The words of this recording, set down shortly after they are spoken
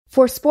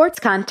For sports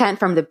content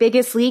from the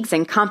biggest leagues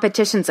and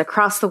competitions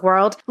across the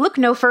world, look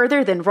no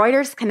further than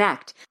Reuters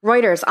Connect,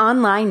 Reuters'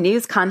 online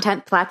news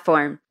content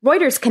platform.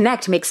 Reuters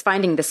Connect makes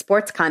finding the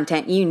sports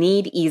content you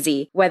need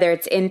easy, whether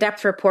it's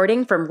in-depth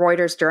reporting from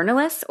Reuters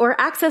journalists or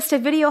access to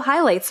video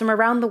highlights from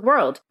around the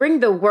world.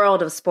 Bring the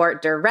world of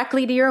sport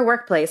directly to your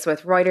workplace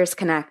with Reuters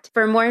Connect.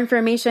 For more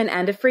information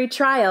and a free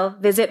trial,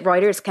 visit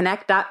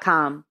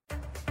ReutersConnect.com.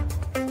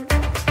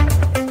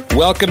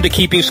 Welcome to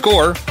Keeping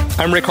Score.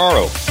 I'm Rick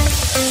Horrow.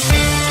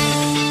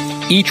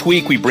 Each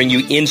week we bring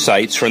you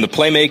insights from the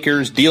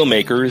playmakers, deal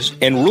makers,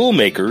 and rule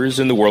makers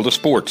in the world of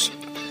sports.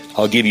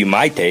 I'll give you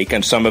my take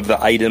on some of the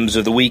items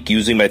of the week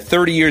using my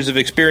 30 years of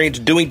experience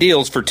doing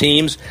deals for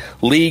teams,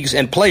 leagues,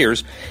 and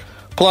players.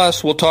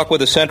 Plus, we'll talk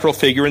with a central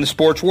figure in the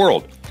sports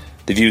world.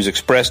 The views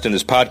expressed in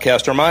this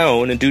podcast are my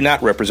own and do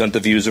not represent the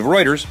views of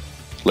Reuters.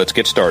 Let's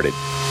get started.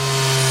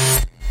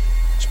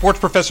 Sports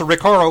professor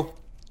Rick Horrow.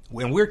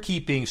 When we're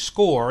keeping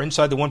score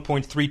inside the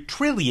 $1.3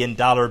 trillion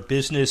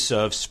business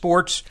of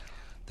sports,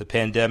 the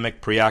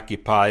pandemic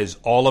preoccupies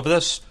all of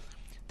us.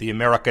 The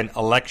American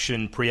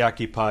election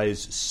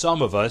preoccupies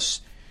some of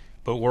us,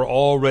 but we're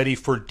all ready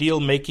for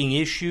deal-making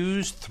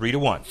issues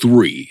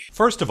 3-1.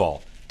 First of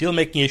all,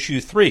 deal-making issue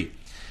 3.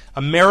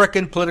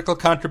 American political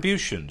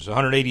contributions.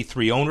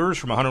 183 owners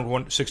from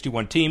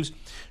 161 teams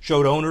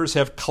showed owners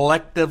have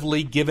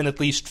collectively given at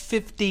least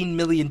 $15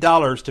 million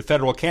to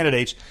federal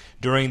candidates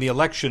during the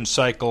election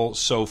cycle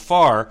so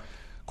far,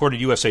 according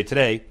to USA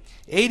Today.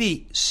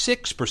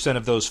 86%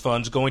 of those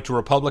funds going to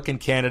Republican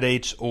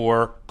candidates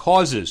or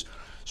causes.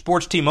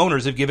 Sports team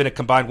owners have given a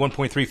combined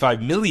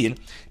 $1.35 million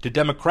to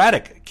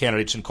Democratic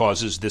candidates and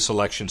causes this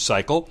election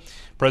cycle,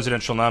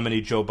 presidential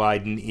nominee Joe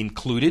Biden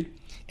included.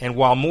 And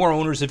while more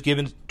owners have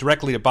given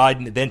directly to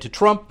Biden than to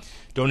Trump,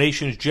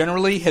 donations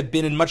generally have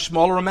been in much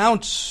smaller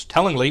amounts.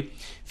 Tellingly,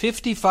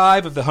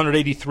 55 of the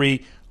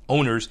 183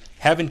 owners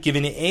haven't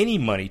given any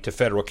money to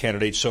federal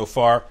candidates so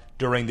far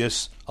during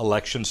this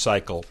election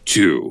cycle.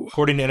 2.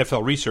 According to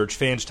NFL research,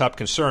 fans' top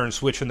concerns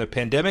switch from the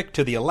pandemic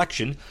to the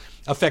election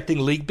affecting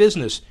league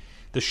business.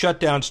 The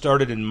shutdown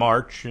started in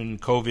March,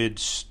 and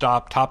COVID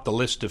topped the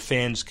list of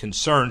fans'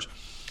 concerns.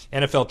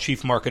 NFL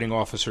Chief Marketing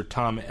Officer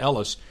Tom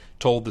Ellis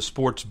told the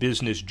Sports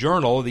Business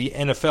Journal the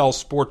NFL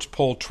Sports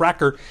Poll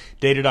Tracker,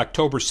 dated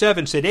October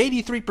 7, said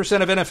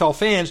 83% of NFL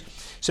fans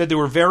said they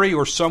were very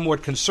or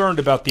somewhat concerned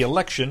about the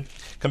election,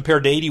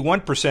 compared to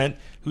 81%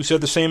 who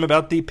said the same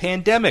about the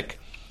pandemic.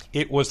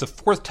 It was the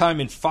fourth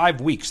time in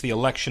 5 weeks the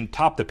election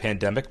topped the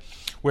pandemic,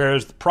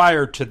 whereas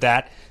prior to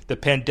that, the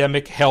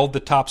pandemic held the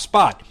top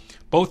spot.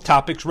 Both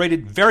topics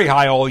rated very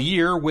high all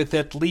year, with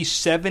at least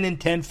 7 in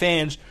 10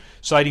 fans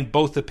citing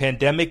both the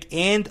pandemic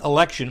and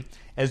election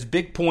as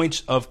big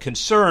points of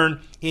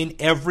concern in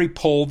every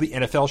poll the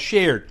NFL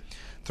shared.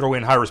 Throw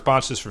in high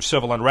responses for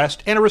civil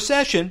unrest and a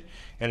recession,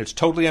 and it's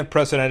totally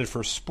unprecedented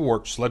for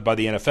sports, led by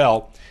the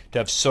NFL, to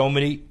have so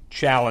many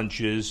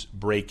challenges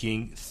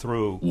breaking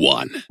through.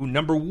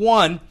 Number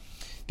 1,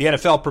 the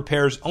NFL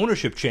prepares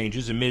ownership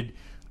changes amid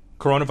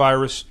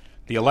coronavirus,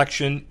 the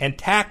election, and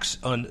tax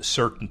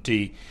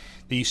uncertainty.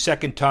 The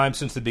second time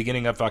since the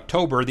beginning of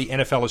October, the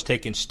NFL has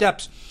taken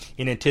steps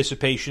in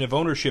anticipation of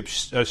ownership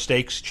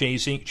stakes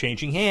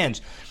changing hands.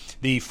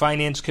 The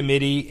Finance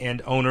Committee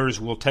and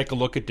owners will take a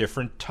look at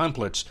different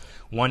templates.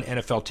 One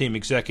NFL team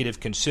executive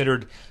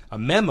considered a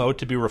memo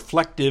to be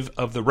reflective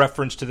of the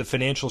reference to the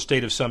financial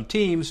state of some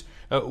teams,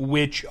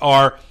 which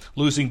are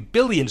losing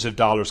billions of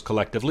dollars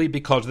collectively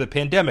because of the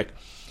pandemic.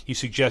 He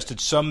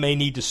suggested some may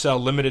need to sell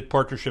limited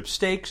partnership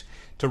stakes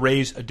to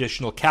raise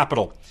additional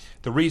capital.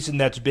 The reason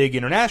that's big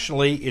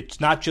internationally, it's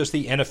not just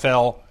the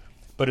NFL,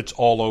 but it's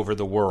all over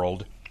the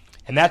world.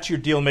 And that's your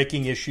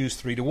deal-making issues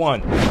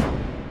 3-1.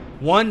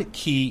 One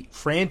key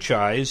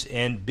franchise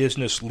and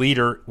business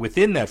leader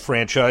within that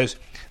franchise,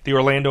 the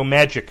Orlando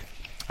Magic.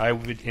 I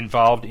was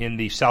involved in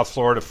the South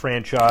Florida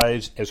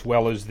franchise as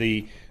well as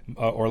the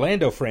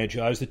Orlando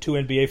franchise, the two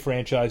NBA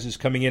franchises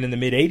coming in the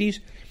mid-'80s.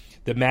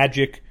 The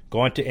Magic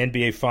gone to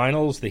NBA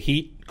Finals, the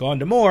Heat gone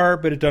to more,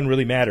 but it doesn't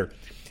really matter.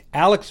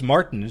 Alex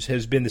Martins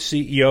has been the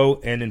CEO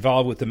and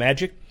involved with the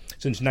Magic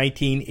since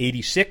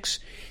 1986.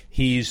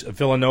 He's a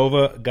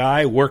Villanova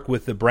guy, worked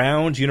with the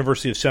Browns,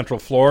 University of Central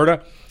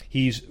Florida.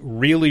 He's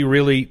really,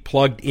 really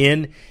plugged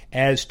in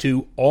as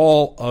to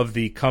all of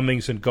the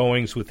comings and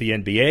goings with the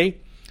NBA,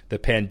 the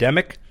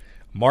pandemic,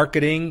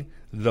 marketing,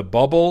 the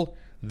bubble,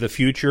 the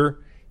future.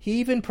 He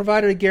even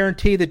provided a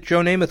guarantee that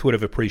Joe Namath would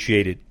have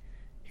appreciated.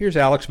 Here's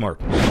Alex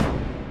Martins.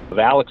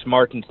 Alex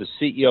Martins, the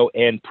CEO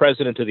and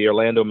president of the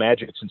Orlando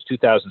Magic since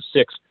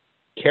 2006,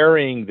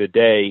 carrying the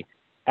day.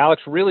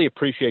 Alex, really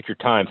appreciate your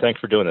time. Thanks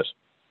for doing this.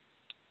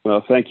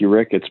 Well, thank you,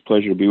 Rick. It's a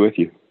pleasure to be with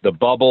you. The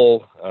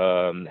bubble,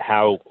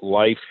 how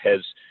life has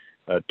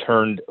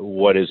turned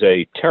what is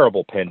a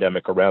terrible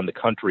pandemic around the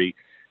country.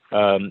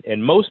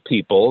 And most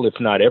people, if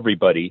not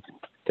everybody,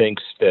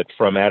 thinks that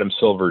from Adam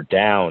Silver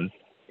down,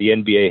 the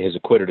NBA has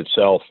acquitted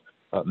itself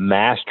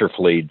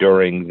masterfully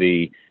during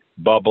the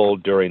bubble,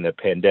 during the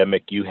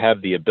pandemic. You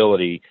have the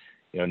ability,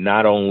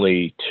 not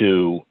only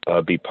to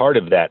be part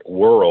of that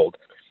world,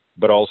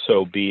 but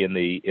also be in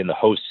the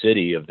host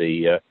city of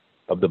the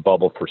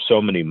bubble for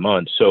so many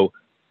months. So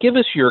give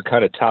us your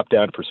kind of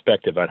top-down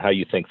perspective on how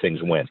you think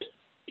things went.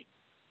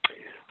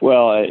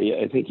 Well,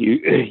 I think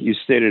you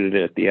stated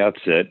it at the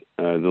outset.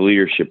 The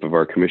leadership of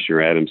our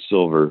Commissioner Adam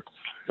Silver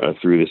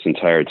through this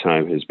entire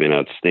time has been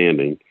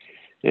outstanding.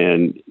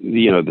 And,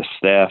 the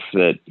staff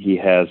that he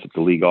has at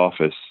the league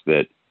office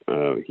that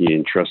he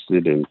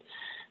entrusted and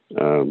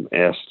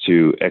asked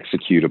to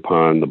execute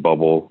upon the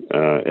bubble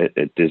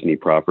at Disney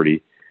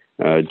property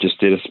just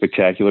did a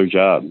spectacular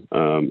job.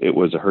 It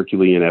was a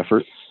Herculean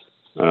effort,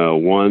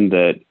 one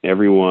that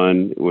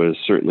everyone was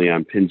certainly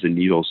on pins and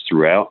needles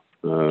throughout,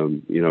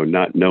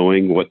 not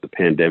knowing what the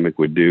pandemic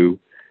would do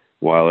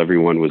while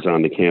everyone was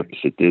on the campus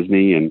at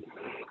Disney. And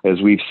as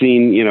we've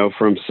seen,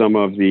 from some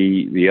of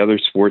the other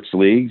sports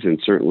leagues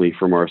and certainly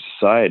from our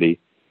society,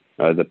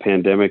 the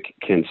pandemic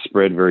can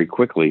spread very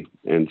quickly.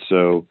 And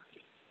so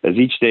as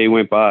each day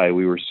went by,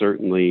 we were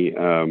certainly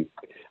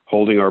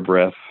holding our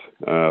breath,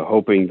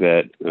 hoping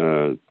that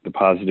the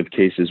positive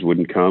cases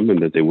wouldn't come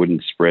and that they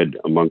wouldn't spread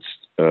amongst,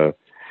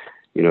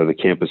 the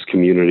campus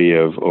community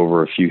of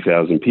over a few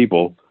thousand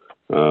people.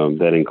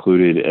 That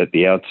included at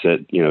the outset,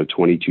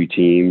 22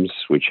 teams,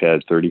 which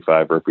had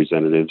 35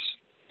 representatives,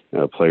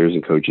 players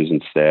and coaches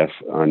and staff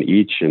on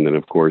each. And then,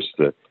 of course,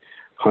 the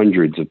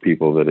hundreds of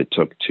people that it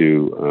took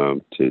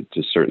to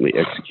certainly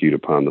execute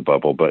upon the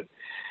bubble. But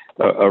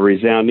a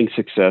resounding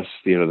success,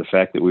 the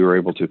fact that we were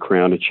able to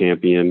crown a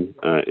champion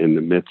in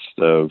the midst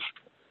of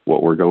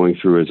what we're going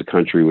through as a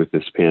country with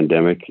this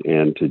pandemic,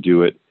 and to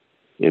do it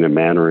in a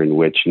manner in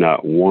which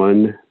not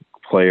one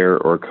player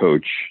or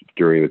coach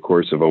during the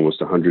course of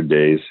almost 100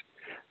 days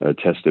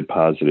tested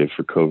positive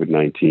for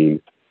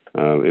COVID-19.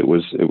 It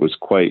was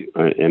quite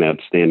an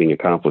outstanding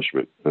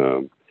accomplishment,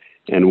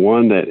 and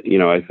one that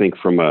I think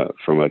from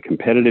a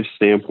competitive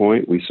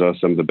standpoint, we saw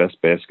some of the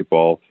best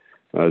basketball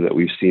that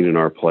we've seen in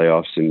our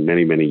playoffs in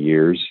many, many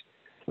years,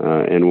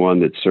 and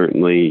one that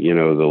certainly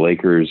the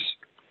Lakers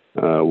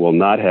will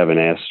not have an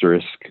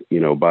asterisk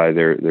by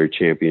their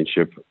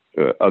championship,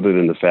 other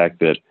than the fact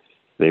that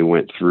they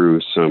went through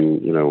some,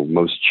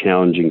 most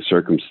challenging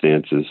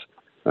circumstances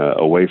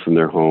away from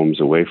their homes,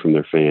 away from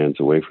their fans,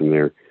 away from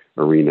their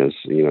arenas,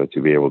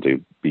 to be able to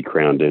be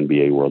crowned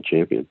NBA world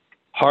champion.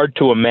 Hard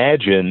to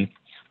imagine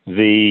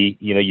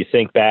you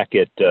think back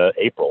at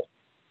April,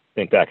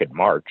 think back at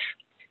March,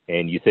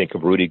 and you think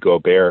of Rudy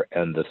Gobert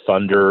and the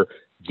Thunder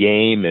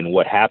game and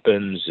what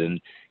happens.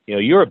 And,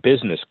 you're a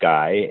business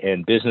guy,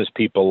 and business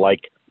people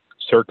like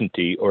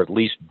certainty, or at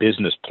least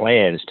business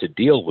plans to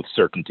deal with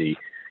certainty.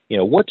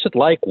 What's it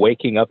like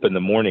waking up in the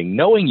morning,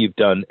 knowing you've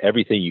done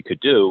everything you could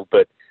do,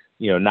 but,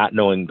 not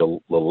knowing the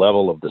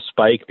level of the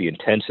spike, the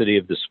intensity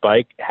of the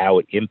spike, how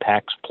it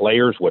impacts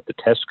players, what the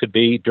test could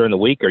be during the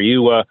week? Are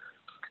you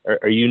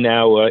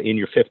now in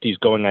your 50s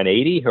going on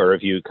 80, or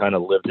have you kind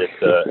of lived it?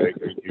 Are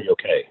you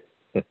okay?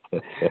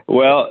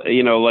 Well,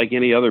 like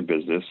any other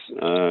business,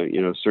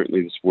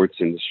 certainly the sports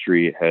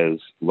industry has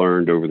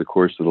learned over the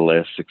course of the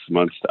last 6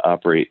 months to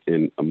operate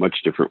in a much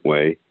different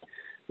way.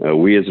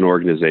 We as an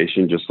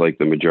organization, just like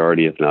the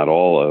majority, if not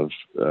all of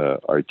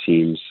our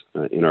teams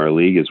in our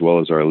league, as well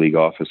as our league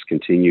office,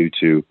 continue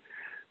to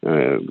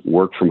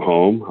work from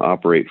home,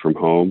 operate from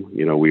home.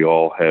 We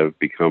all have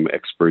become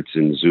experts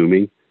in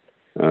Zooming,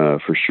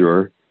 for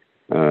sure,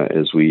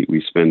 as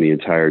we spend the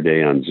entire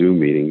day on Zoom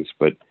meetings.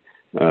 But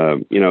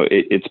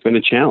it's been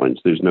a challenge.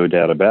 There's no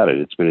doubt about it.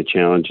 It's been a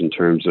challenge in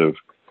terms of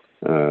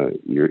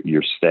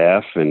your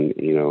staff and,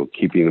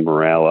 keeping the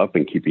morale up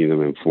and keeping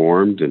them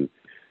informed, and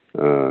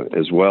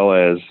as well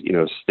as,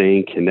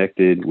 staying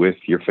connected with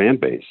your fan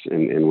base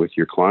and with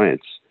your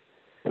clients.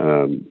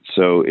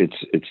 So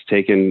it's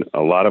taken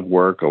a lot of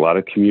work, a lot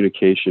of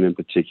communication in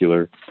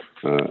particular,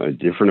 a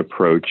different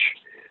approach.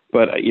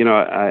 But,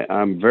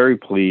 I'm very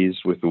pleased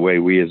with the way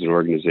we as an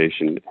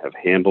organization have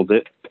handled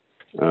it.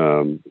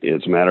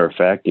 As a matter of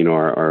fact,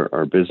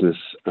 our business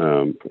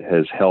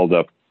has held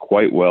up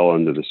quite well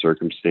under the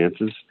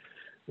circumstances.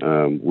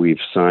 We've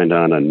signed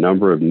on a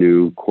number of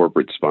new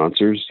corporate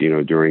sponsors,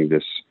 during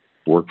this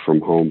work from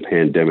home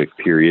pandemic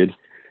period,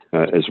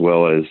 as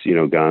well as,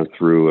 gone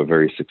through a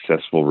very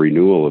successful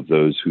renewal of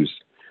those whose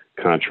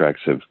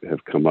contracts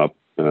have come up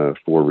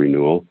for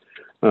renewal.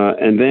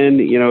 And then,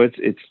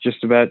 it's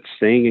just about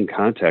staying in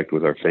contact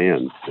with our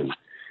fans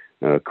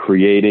and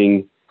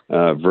creating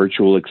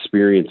virtual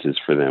experiences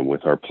for them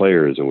with our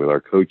players and with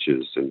our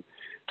coaches and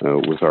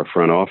with our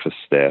front office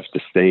staff to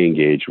stay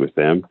engaged with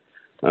them.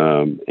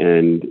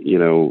 And,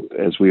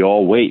 as we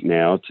all wait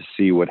now to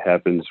see what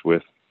happens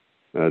with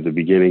the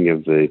beginning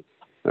of the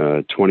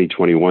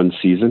 2021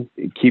 season,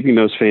 keeping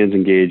those fans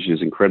engaged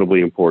is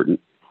incredibly important,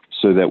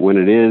 so that when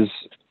it is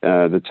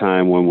the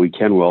time when we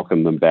can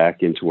welcome them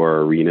back into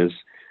our arenas,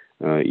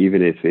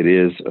 even if it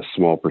is a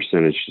small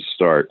percentage to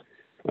start,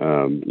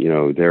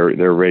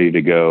 they're ready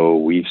to go.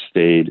 We've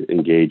stayed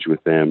engaged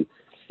with them,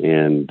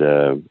 and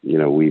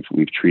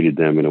we've treated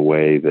them in a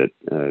way that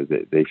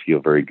they feel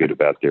very good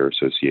about their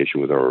association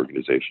with our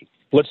organization.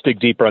 Let's dig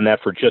deeper on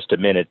that for just a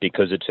minute,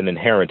 because it's an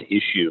inherent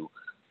issue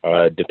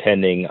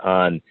depending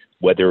on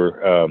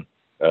whether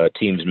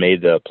teams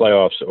made the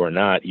playoffs or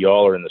not.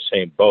 Y'all are in the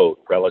same boat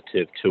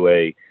relative to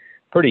a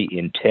pretty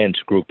intense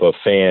group of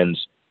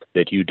fans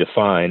that you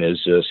define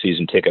as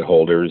season ticket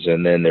holders,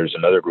 and then there's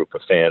another group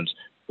of fans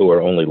who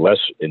are only less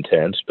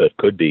intense but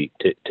could be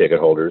ticket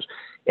holders.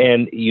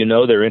 And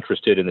they're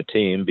interested in the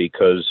team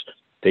because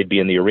they'd be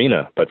in the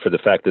arena, but for the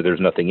fact that there's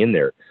nothing in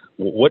there.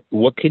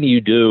 What can you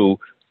do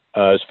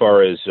as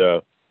far as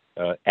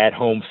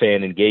at-home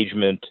fan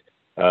engagement,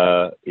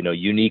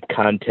 unique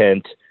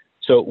content?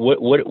 So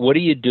what do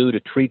you do to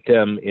treat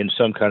them in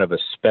some kind of a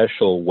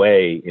special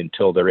way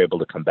until they're able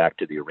to come back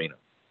to the arena?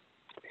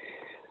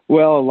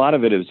 Well, a lot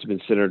of it has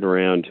been centered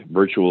around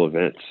virtual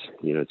events.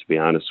 To be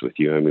honest with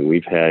you, I mean,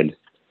 we've had,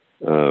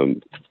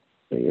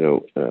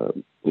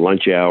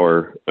 lunch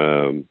hour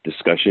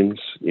discussions,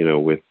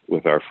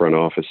 with our front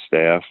office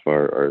staff,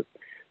 our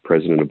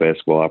president of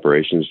basketball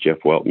operations, Jeff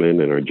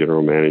Weltman, and our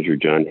general manager,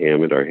 John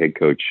Hammond, our head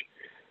coach,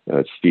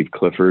 Steve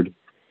Clifford,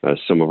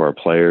 some of our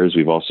players.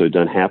 We've also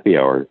done happy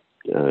hour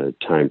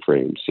time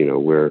frames,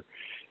 where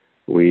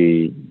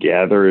we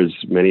gather as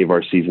many of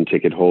our season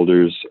ticket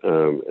holders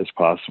as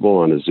possible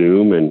on a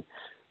Zoom and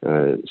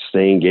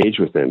stay engaged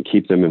with them,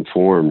 keep them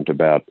informed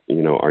about,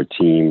 our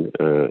team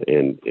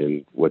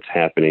and what's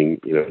happening,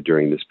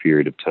 during this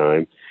period of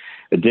time.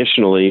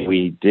 Additionally,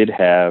 we did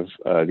have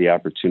the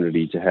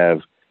opportunity to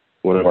have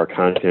one of our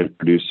content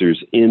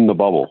producers in the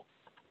bubble,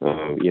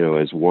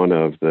 as one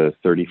of the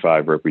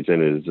 35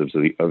 representatives of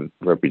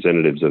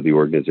the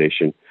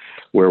organization,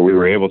 where we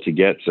were able to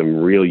get some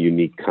real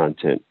unique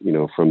content,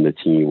 from the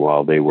team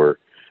while they were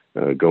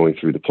going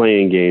through the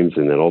playing games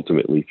and then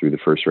ultimately through the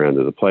first round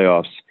of the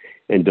playoffs,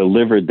 and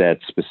delivered that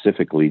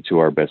specifically to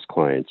our best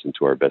clients and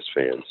to our best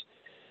fans.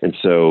 And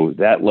so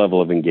that level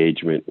of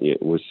engagement,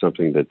 it was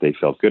something that they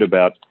felt good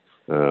about.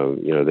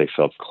 They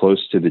felt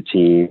close to the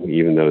team,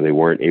 even though they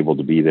weren't able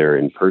to be there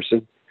in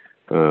person.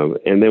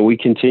 And then we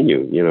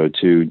continue,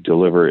 to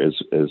deliver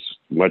as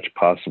much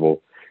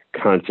possible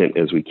content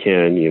as we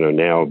can,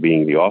 now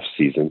being the off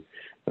season,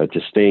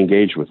 to stay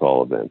engaged with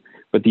all of them.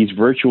 But these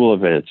virtual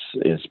events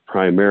is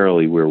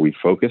primarily where we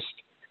focused,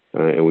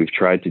 and we've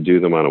tried to do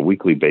them on a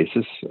weekly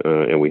basis,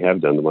 and we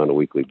have done them on a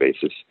weekly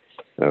basis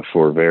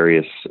for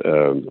various,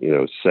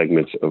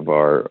 segments of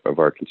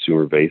our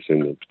consumer base,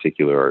 and in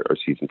particular our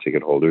season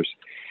ticket holders.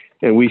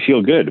 And we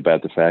feel good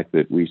about the fact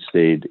that we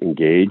stayed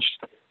engaged.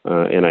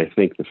 And I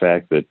think the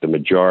fact that the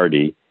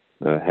majority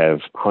have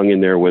hung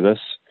in there with us,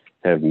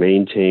 have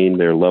maintained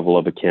their level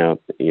of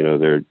account,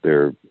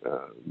 their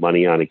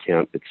money on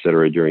account, et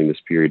cetera, during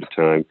this period of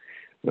time,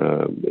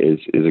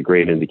 is a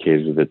great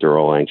indicator that they're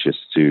all anxious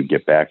to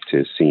get back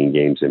to seeing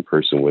games in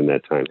person when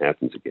that time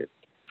happens again.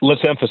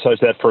 Let's emphasize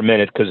that for a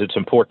minute, because it's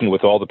important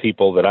with all the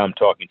people that I'm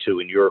talking to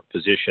in your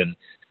position.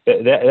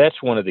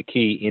 That's one of the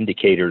key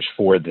indicators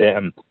for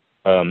them.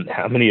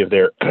 How many of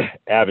their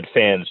avid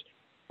fans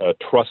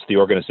trust the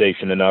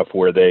organization enough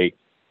where they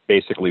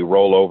basically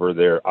roll over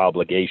their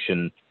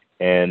obligation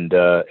and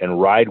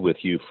ride with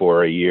you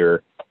for a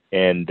year.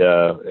 And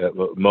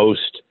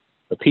most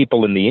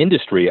people in the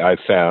industry, I've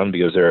found,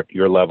 because they're at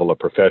your level of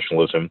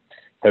professionalism,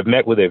 have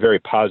met with a very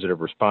positive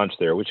response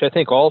there, which I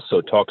think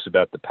also talks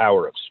about the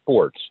power of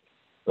sports,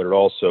 but it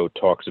also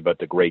talks about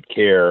the great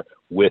care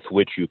with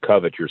which you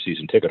covet your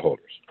season ticket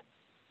holders.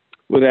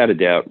 Without a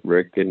doubt,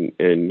 Rick, and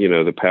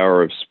the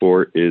power of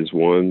sport is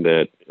one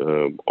that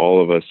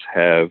all of us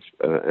have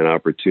an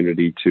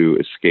opportunity to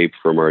escape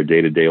from our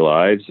day-to-day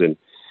lives, and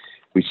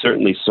we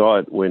certainly saw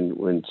it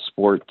when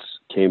sports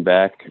came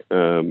back,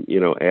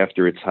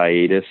 after its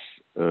hiatus,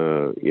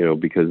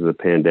 because of the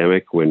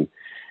pandemic, when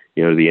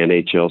the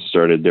NHL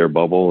started their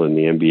bubble and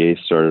the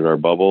NBA started our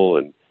bubble,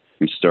 and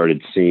we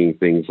started seeing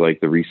things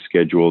like the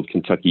rescheduled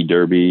Kentucky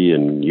Derby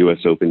and U.S.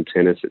 Open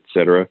tennis, et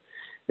cetera.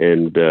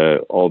 And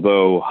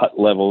although hut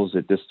levels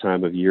at this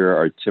time of year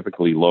are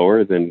typically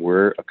lower than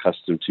we're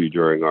accustomed to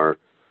during our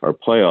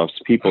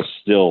playoffs, people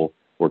still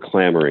were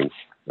clamoring,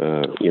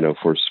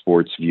 for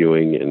sports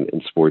viewing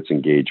and sports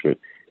engagement.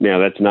 Now,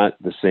 that's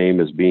not the same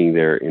as being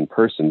there in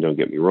person, don't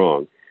get me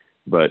wrong,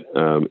 but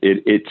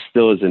it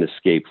still is an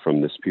escape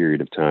from this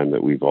period of time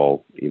that we've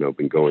all,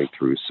 been going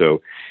through.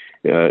 So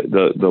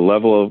the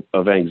level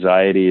of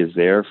anxiety is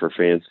there for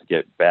fans to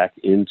get back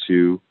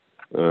into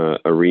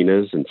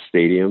arenas and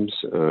stadiums,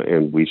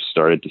 and we've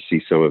started to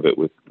see some of it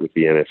with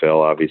the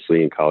NFL,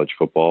 obviously, and college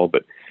football,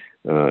 but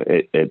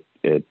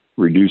at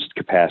reduced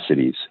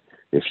capacities,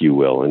 if you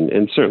will.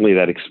 And certainly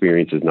that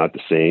experience is not the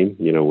same,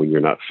 when you're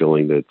not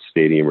filling the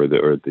stadium or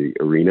the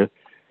arena.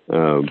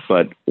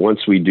 But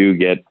once we do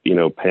get,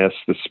 past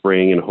the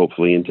spring and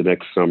hopefully into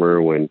next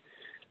summer, when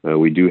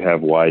we do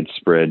have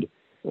widespread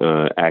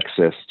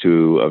access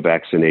to a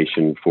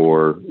vaccination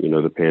for,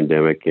 the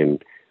pandemic,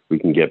 and we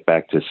can get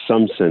back to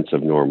some sense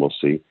of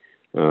normalcy.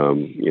 I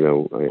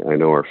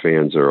know our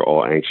fans are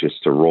all anxious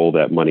to roll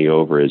that money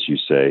over, as you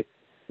say,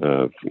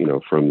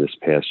 from this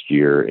past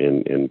year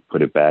and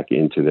put it back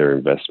into their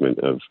investment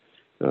of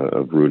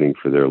rooting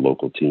for their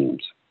local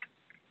teams.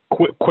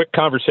 Quick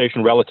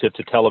conversation relative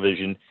to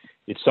television.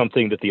 It's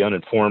something that the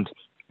uninformed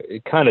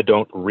kind of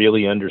don't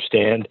really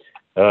understand.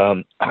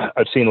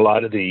 I've seen a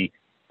lot of the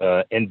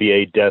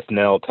NBA death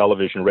knell,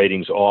 television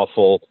ratings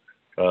awful,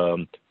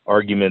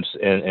 arguments,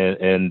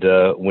 and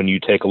when you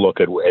take a look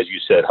at, as you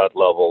said, HUT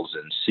levels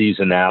and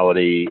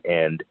seasonality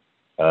and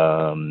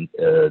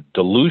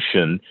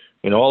dilution,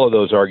 all of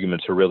those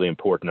arguments are really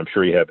important. I'm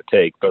sure you have a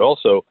take, but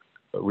also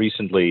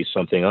recently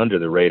something under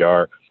the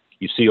radar.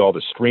 You see all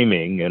the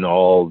streaming and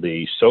all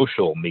the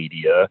social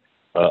media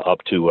up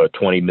to a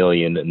 20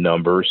 million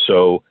number.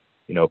 So,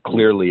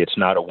 clearly it's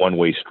not a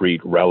one-way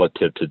street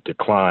relative to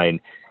decline.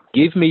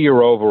 Give me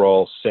your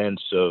overall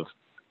sense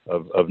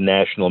of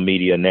national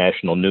media,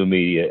 national new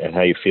media, and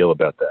how you feel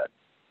about that.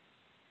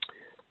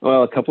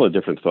 Well, a couple of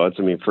different thoughts.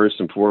 I mean, first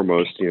and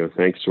foremost,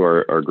 thanks to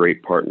our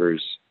great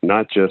partners,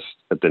 not just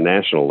at the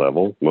national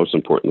level, most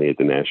importantly at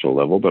the national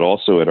level, but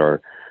also at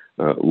our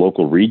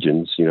local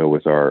regions,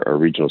 with our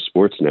regional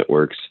sports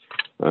networks.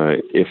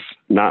 If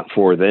not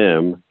for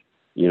them,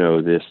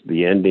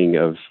 the ending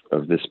of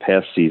this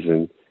past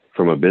season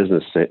from a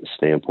business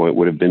standpoint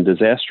would have been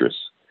disastrous.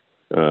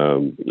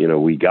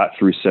 We got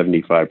through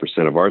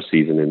 75% of our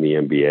season in the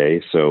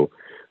NBA. So,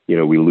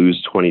 we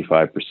lose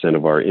 25%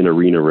 of our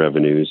in-arena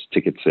revenues,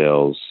 ticket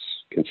sales,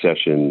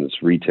 concessions,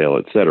 retail,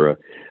 et cetera.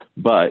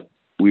 But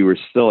we were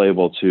still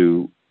able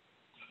to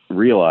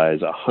realize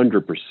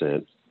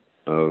 100%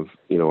 of,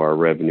 our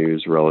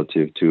revenues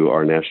relative to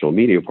our national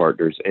media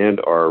partners and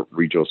our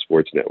regional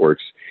sports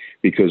networks,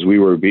 because we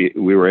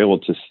were able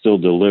to still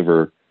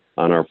deliver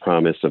on our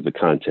promise of the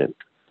content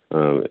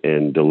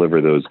and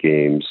deliver those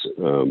games,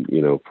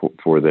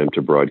 for them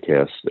to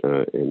broadcast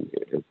and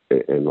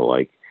the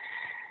like.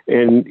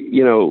 And,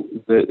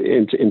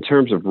 in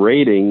terms of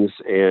ratings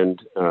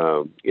and,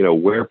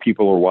 where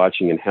people are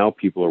watching and how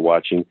people are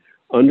watching,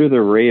 under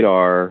the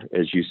radar,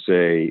 as you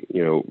say,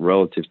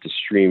 relative to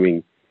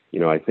streaming,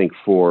 I think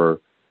for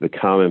the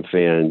common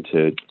fan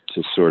to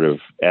sort of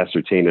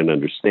ascertain and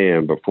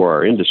understand, but for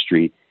our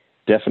industry,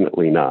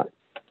 definitely not.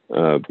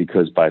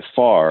 Because by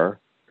far,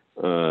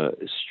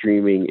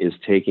 streaming is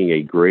taking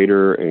a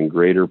greater and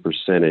greater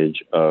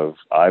percentage of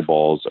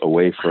eyeballs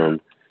away from,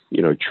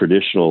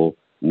 traditional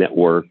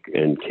network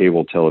and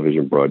cable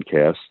television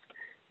broadcast.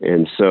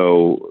 And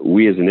so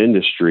we as an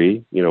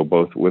industry,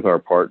 both with our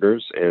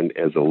partners and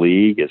as a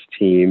league, as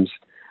teams,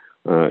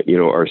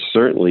 are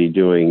certainly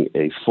doing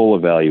a full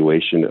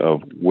evaluation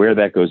of where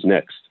that goes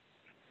next.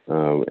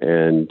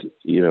 And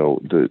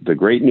the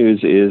great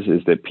news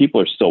is that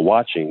people are still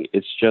watching.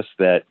 It's just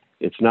that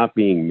it's not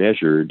being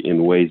measured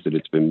in ways that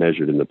it's been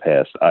measured in the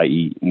past,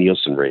 i.e.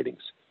 Nielsen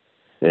ratings.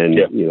 And,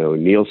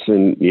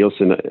 Nielsen,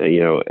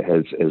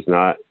 has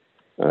not,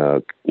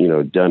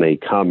 done a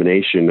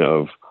combination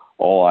of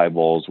all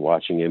eyeballs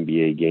watching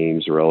NBA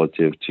games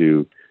relative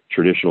to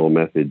traditional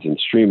methods and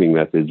streaming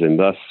methods. And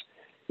thus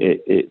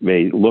it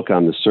may look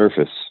on the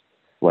surface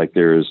like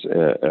there's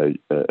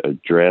a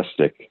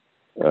drastic,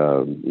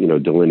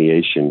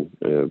 delineation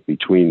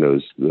between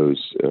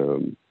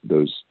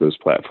those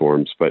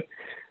platforms. But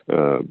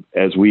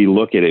as we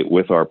look at it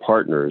with our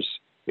partners,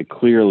 it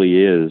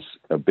clearly is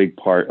a big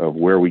part of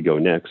where we go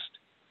next,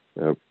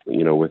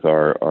 with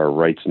our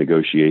rights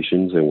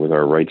negotiations and with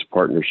our rights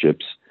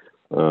partnerships.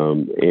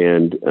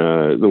 And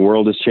the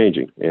world is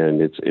changing,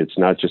 and it's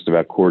not just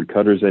about cord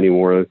cutters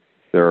anymore.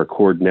 There are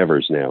cord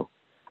nevers now,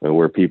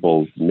 where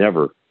people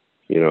never,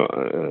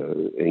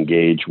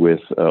 engage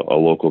with a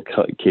local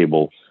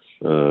cable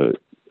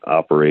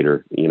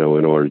operator, in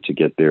order to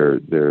get their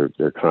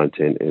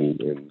content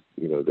and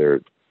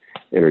their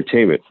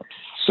entertainment.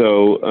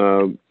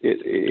 So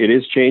it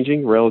is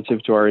changing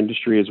relative to our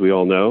industry, as we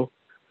all know,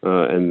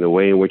 and the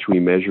way in which we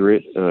measure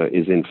it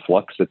is in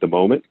flux at the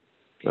moment.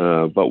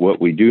 But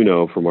what we do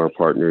know from our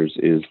partners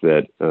is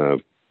that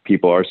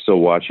people are still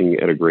watching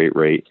at a great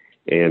rate,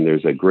 and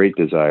there's a great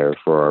desire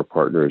for our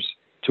partners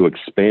to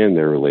expand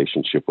their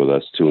relationship with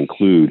us to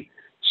include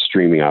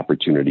streaming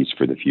opportunities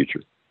for the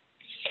future.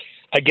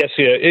 I guess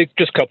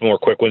just a couple more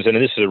quick ones, and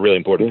this is a really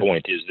important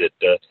point, is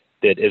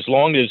that as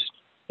long as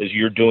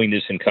you're doing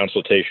this in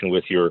consultation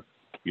with your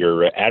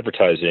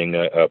advertising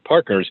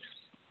partners,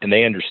 and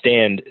they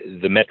understand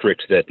the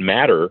metrics that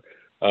matter,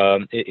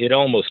 it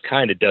almost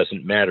kind of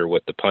doesn't matter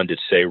what the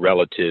pundits say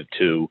relative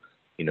to,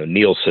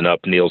 Nielsen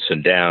up,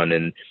 Nielsen down,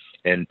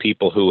 and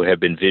people who have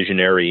been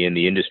visionary in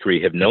the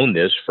industry have known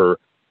this for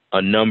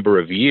a number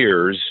of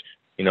years.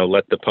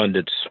 Let the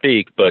pundits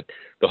speak, but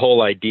the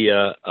whole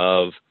idea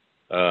of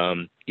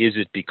is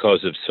it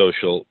because of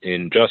social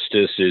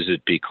injustice? Is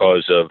it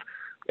because of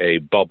a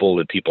bubble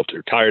and people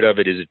are tired of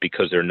it? Is it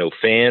because there are no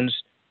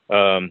fans?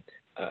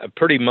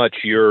 Pretty much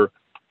you're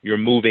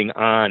moving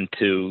on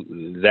to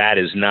that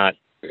is not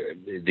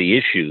the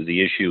issue.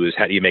 The issue is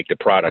how do you make the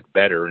product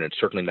better? And it's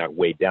certainly not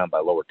weighed down by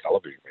lower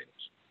television ratings.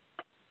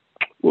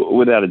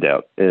 Without a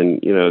doubt. And,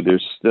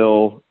 there's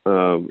still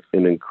an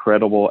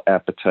incredible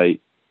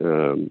appetite,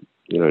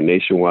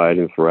 nationwide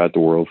and throughout the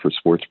world for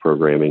sports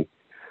programming.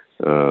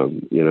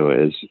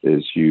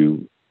 As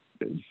you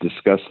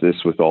discuss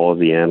this with all of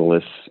the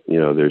analysts,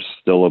 there's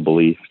still a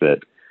belief that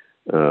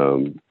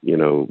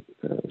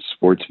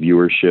sports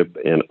viewership,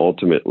 and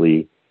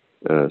ultimately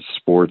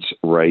sports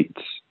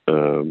rights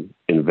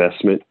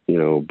investment,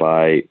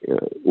 by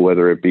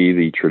whether it be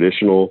the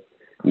traditional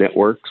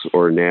networks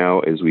or now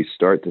as we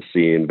start to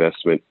see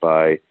investment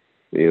by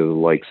the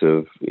likes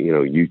of,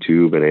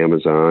 YouTube and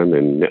Amazon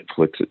and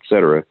Netflix, et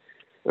cetera.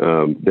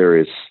 There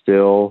is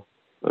still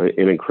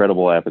an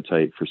incredible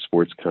appetite for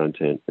sports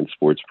content and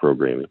sports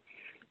programming.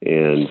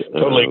 And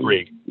totally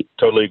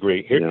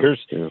agree. Here's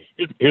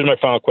my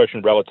final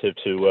question relative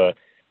to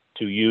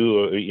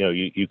you.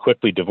 You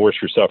quickly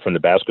divorced yourself from the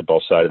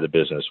basketball side of the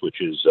business,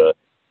 which is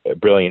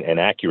brilliant and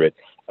accurate.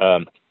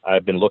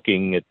 I've been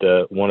looking at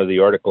one of the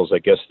articles. I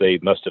guess they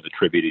must have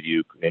attributed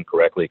you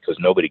incorrectly because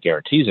nobody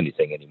guarantees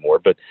anything anymore.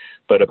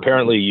 But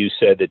apparently you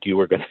said that you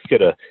were going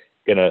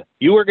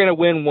to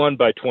win one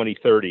by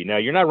 2030. Now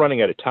you're not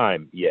running out of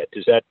time yet.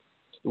 Is that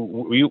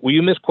were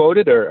you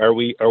misquoted, or are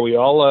we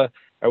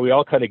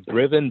all kind of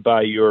driven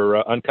by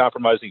your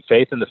uncompromising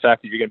faith in the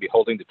fact that you're going to be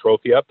holding the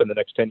trophy up in the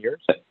next 10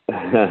 years?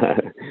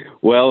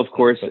 Well, of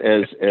course,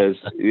 as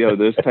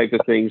those type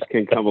of things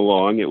can come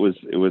along. It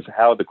was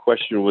how the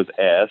question was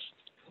asked,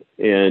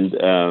 and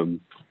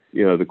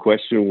the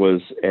question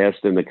was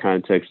asked in the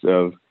context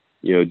of,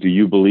 do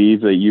you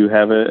believe that you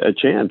have a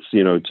chance,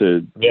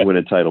 to win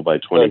a title by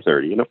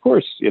 2030? And of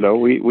course,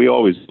 we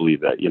always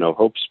believe that.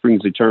 Hope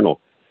springs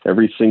eternal at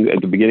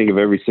the beginning of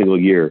every single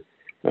year.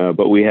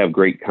 But we have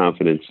great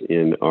confidence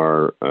in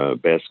our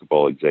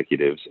basketball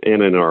executives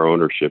and in our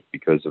ownership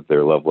because of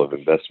their level of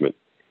investment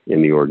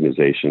in the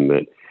organization.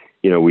 That,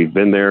 we've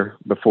been there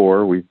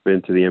before. We've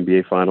been to the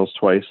NBA Finals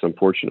twice.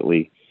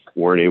 Unfortunately,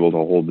 weren't able to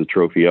hold the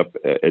trophy up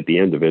at the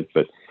end of it.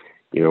 But,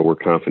 we're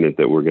confident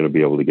that we're going to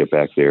be able to get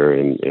back there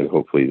and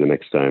hopefully the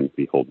next time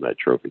be holding that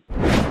trophy.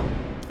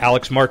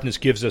 Alex Martinez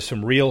gives us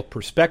some real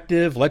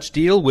perspective. Let's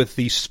deal with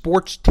the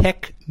Sports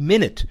Tech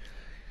Minute.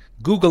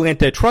 Google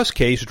antitrust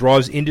case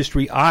draws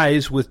industry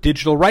eyes with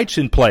digital rights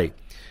in play. The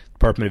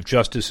Department of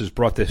Justice has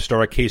brought the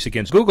historic case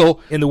against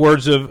Google, in the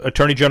words of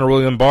Attorney General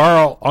William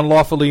Barr,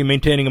 unlawfully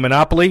maintaining a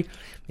monopoly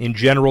in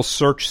general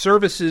search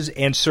services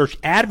and search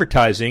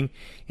advertising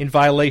in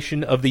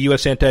violation of the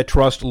U.S.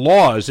 antitrust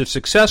laws. If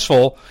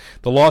successful,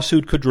 the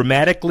lawsuit could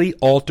dramatically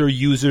alter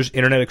users'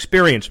 internet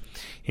experience,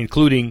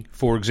 including,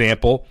 for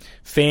example,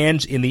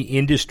 fans in the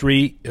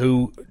industry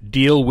who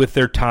deal with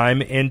their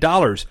time and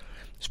dollars.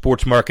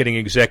 Sports marketing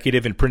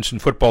executive and Princeton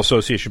Football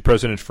Association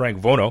President Frank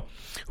Vono,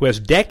 who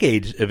has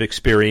decades of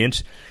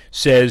experience,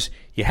 says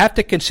you have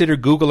to consider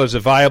Google as a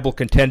viable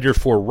contender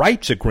for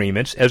rights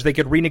agreements as they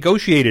get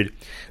renegotiated.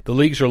 The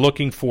leagues are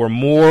looking for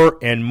more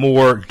and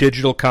more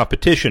digital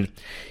competition.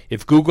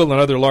 If Google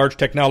and other large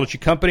technology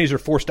companies are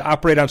forced to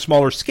operate on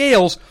smaller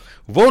scales,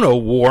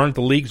 Vono warned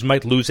the leagues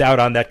might lose out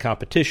on that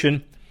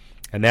competition.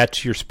 And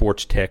that's your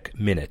Sports Tech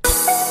Minute.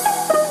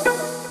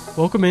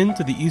 Welcome in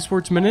to the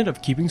Esports Minute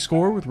of Keeping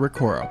Score with Rick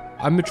Coro.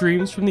 I'm Mitch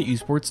Reeves from the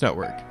Esports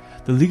Network.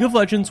 The League of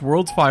Legends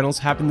World's Finals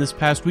happened this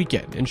past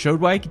weekend and showed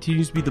why it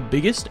continues to be the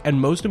biggest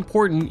and most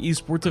important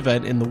esports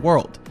event in the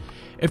world.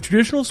 If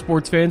traditional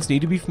sports fans need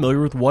to be familiar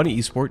with one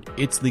esport,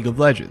 it's League of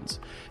Legends.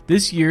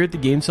 This year, the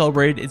game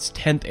celebrated its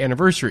 10th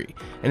anniversary,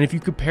 and if you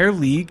compare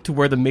League to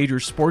where the major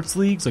sports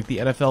leagues like the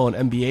NFL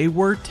and NBA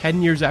were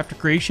 10 years after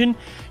creation,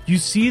 you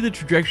see the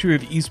trajectory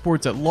of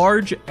esports at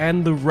large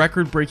and the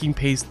record-breaking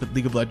pace that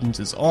League of Legends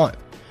is on.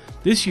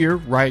 This year,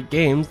 Riot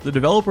Games, the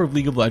developer of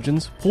League of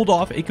Legends, pulled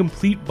off a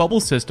complete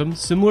bubble system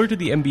similar to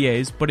the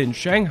NBA's but in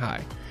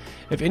Shanghai.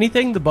 If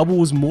anything, the bubble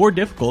was more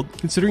difficult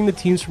considering the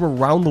teams from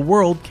around the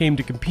world came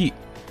to compete.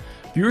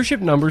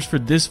 Viewership numbers for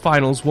this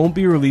finals won't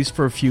be released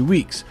for a few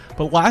weeks,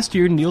 but last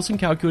year Nielsen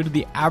calculated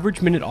the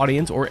average minute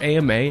audience, or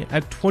AMA,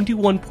 at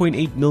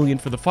 21.8 million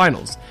for the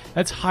finals.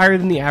 That's higher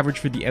than the average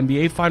for the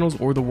NBA Finals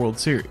or the World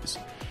Series.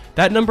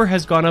 That number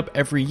has gone up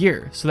every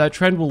year, so that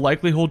trend will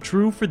likely hold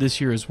true for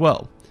this year as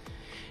well.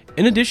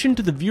 In addition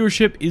to the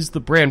viewership is the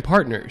brand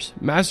partners.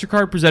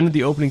 MasterCard presented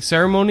the opening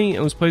ceremony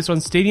and was placed on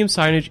stadium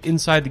signage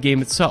inside the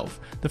game itself,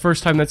 the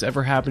first time that's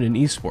ever happened in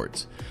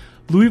esports.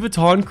 Louis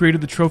Vuitton created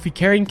the trophy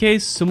carrying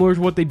case, similar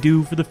to what they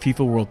do for the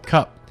FIFA World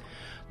Cup.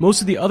 Most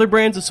of the other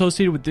brands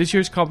associated with this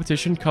year's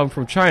competition come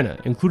from China,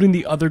 including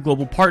the other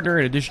global partner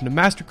in addition to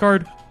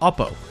MasterCard,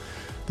 Oppo.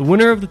 The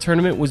winner of the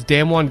tournament was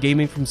Damwon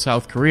Gaming from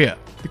South Korea.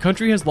 The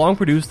country has long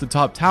produced the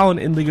top talent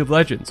in League of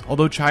Legends,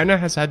 although China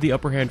has had the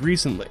upper hand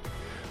recently.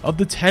 Of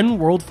the 10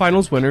 World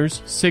Finals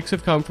winners, 6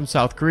 have come from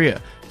South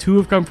Korea, 2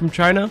 have come from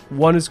China,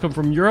 1 has come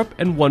from Europe,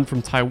 and 1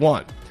 from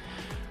Taiwan.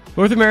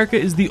 North America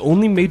is the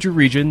only major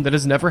region that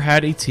has never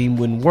had a team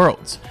win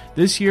Worlds.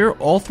 This year,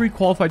 all 3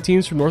 qualified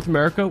teams from North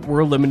America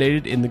were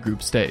eliminated in the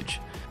group stage.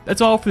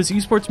 That's all for this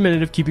Esports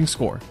Minute of Keeping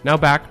Score. Now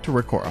back to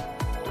Rick Coro.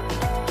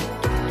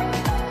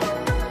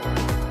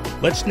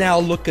 Let's now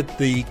look at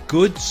the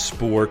Good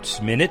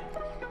Sports Minute.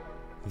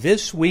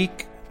 This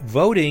week,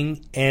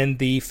 voting and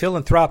the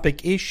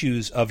philanthropic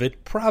issues of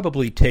it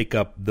probably take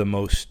up the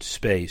most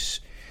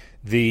space.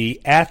 The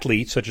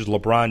athletes, such as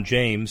LeBron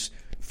James,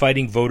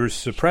 fighting voter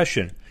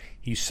suppression.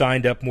 He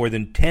signed up more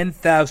than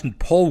 10,000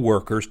 poll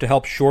workers to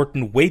help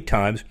shorten wait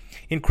times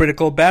in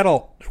critical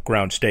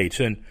battleground states.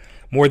 And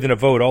More Than a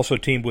Vote also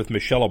teamed with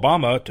Michelle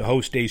Obama to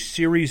host a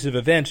series of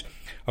events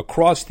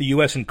across the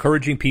U.S.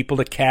 encouraging people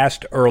to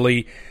cast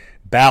early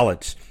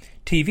ballots.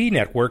 TV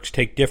networks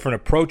take different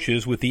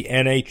approaches with the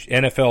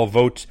NFL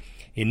Votes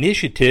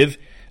Initiative.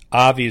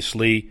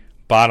 Obviously,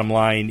 bottom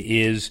line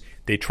is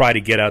they try to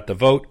get out the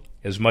vote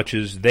as much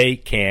as they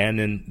can,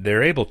 and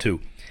they're able to.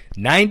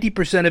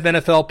 90% of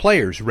NFL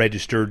players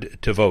registered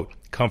to vote.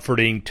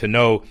 Comforting to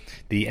know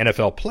the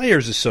NFL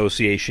Players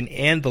Association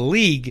and the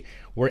league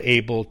were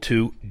able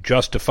to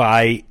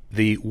justify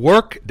the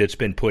work that's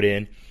been put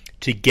in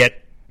to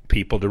get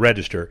people to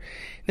register.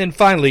 And then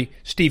finally,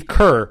 Steve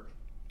Kerr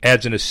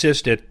adds an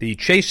assist at the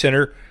Chase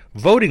Center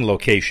voting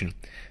location.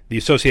 The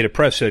Associated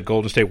Press said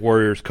Golden State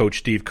Warriors coach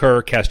Steve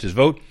Kerr cast his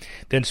vote,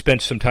 then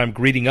spent some time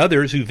greeting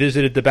others who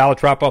visited the ballot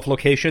drop-off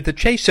location at the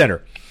Chase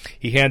Center.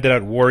 He handed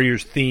out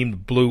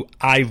Warriors-themed blue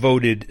I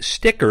voted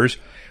stickers.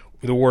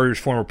 The Warriors'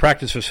 former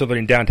practice facility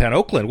in downtown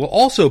Oakland will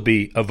also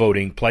be a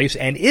voting place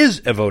and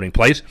is a voting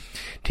place.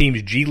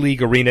 Team's G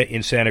League Arena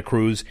in Santa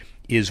Cruz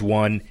is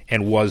one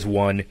and was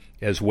one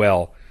as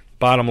well.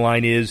 Bottom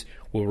line is,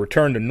 we'll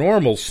return to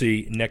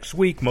normalcy next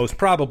week, most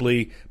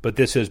probably, but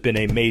this has been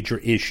a major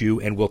issue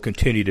and will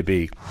continue to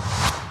be.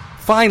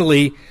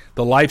 Finally,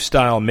 the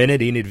Lifestyle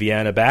Minute. Enid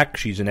Viana back.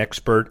 She's an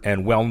expert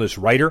and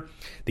wellness writer,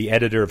 the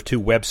editor of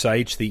 2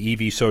 websites, the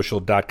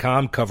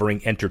evsocial.com,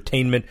 covering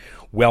entertainment,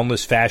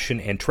 wellness, fashion,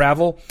 and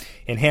travel,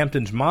 and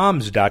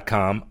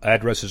hamptonsmoms.com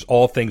addresses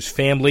all things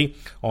family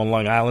on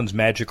Long Island's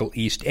magical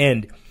East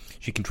End.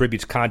 She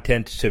contributes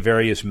content to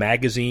various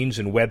magazines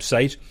and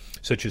websites,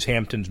 such as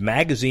Hamptons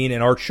Magazine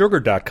and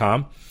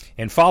artsugar.com,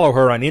 and follow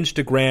her on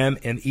Instagram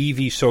and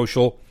EV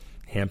Social,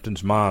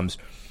 Hamptons Moms.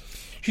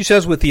 She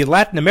says with the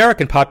Latin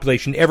American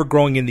population ever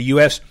growing in the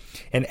U.S.,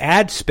 and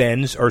ad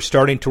spends are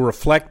starting to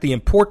reflect the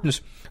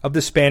importance of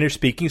the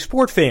Spanish-speaking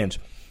sport fans.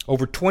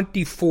 Over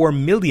 $24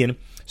 million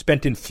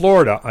spent in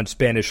Florida on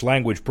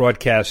Spanish-language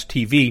broadcast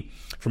TV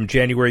from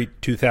January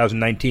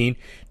 2019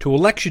 to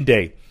Election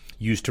Day,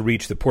 used to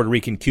reach the Puerto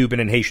Rican, Cuban,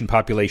 and Haitian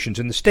populations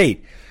in the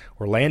state.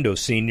 Orlando's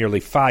seen nearly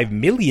 $5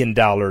 million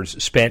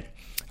spent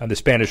on the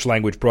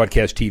Spanish-language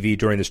broadcast TV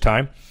during this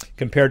time,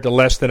 compared to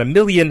less than $1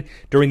 million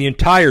during the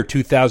entire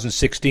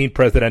 2016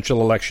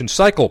 presidential election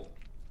cycle.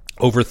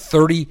 Over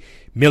 30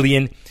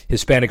 million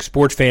Hispanic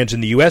sports fans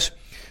in the U.S.,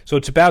 so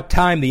it's about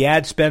time the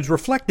ad spends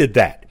reflected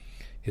that.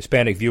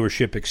 Hispanic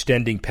viewership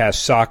extending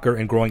past soccer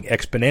and growing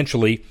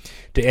exponentially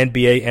to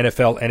NBA,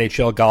 NFL,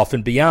 NHL, golf,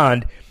 and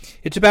beyond.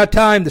 It's about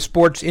time the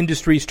sports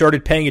industry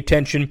started paying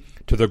attention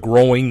to the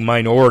growing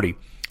minority.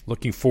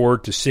 Looking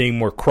forward to seeing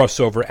more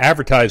crossover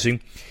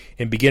advertising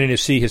and beginning to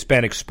see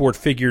Hispanic sport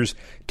figures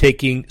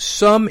taking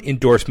some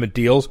endorsement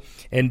deals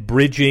and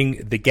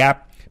bridging the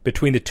gap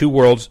between the two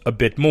worlds a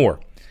bit more.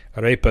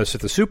 Arepas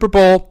at the Super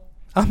Bowl,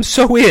 I'm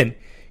so in.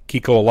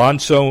 Kiko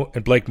Alonso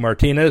and Blake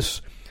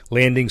Martinez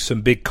landing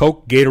some big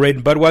Coke, Gatorade,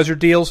 and Budweiser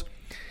deals.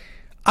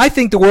 I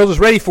think the world is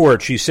ready for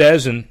it, she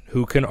says, and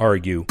who can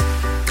argue?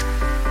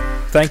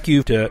 Thank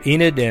you to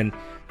Enid, and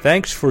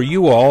thanks for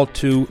you all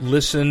to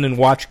listen and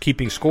watch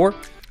Keeping Score.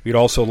 We'd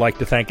also like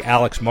to thank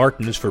Alex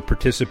Martinez for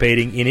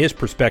participating in his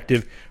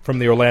perspective from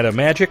the Orlando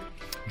Magic.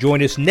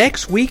 Join us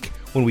next week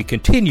when we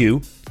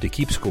continue to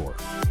keep score.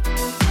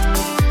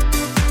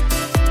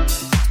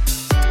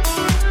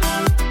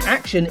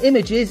 Action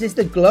Images is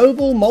the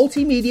global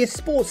multimedia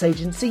sports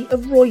agency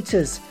of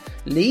Reuters.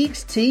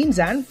 Leagues, teams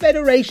and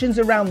federations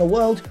around the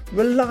world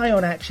rely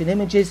on Action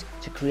Images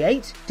to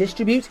create,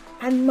 distribute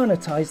and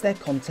monetize their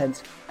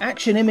content.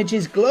 Action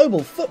Images'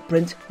 global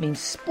footprint means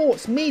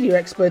sports media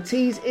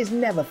expertise is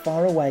never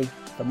far away.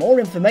 For more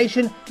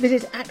information,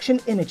 visit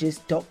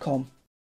actionimages.com.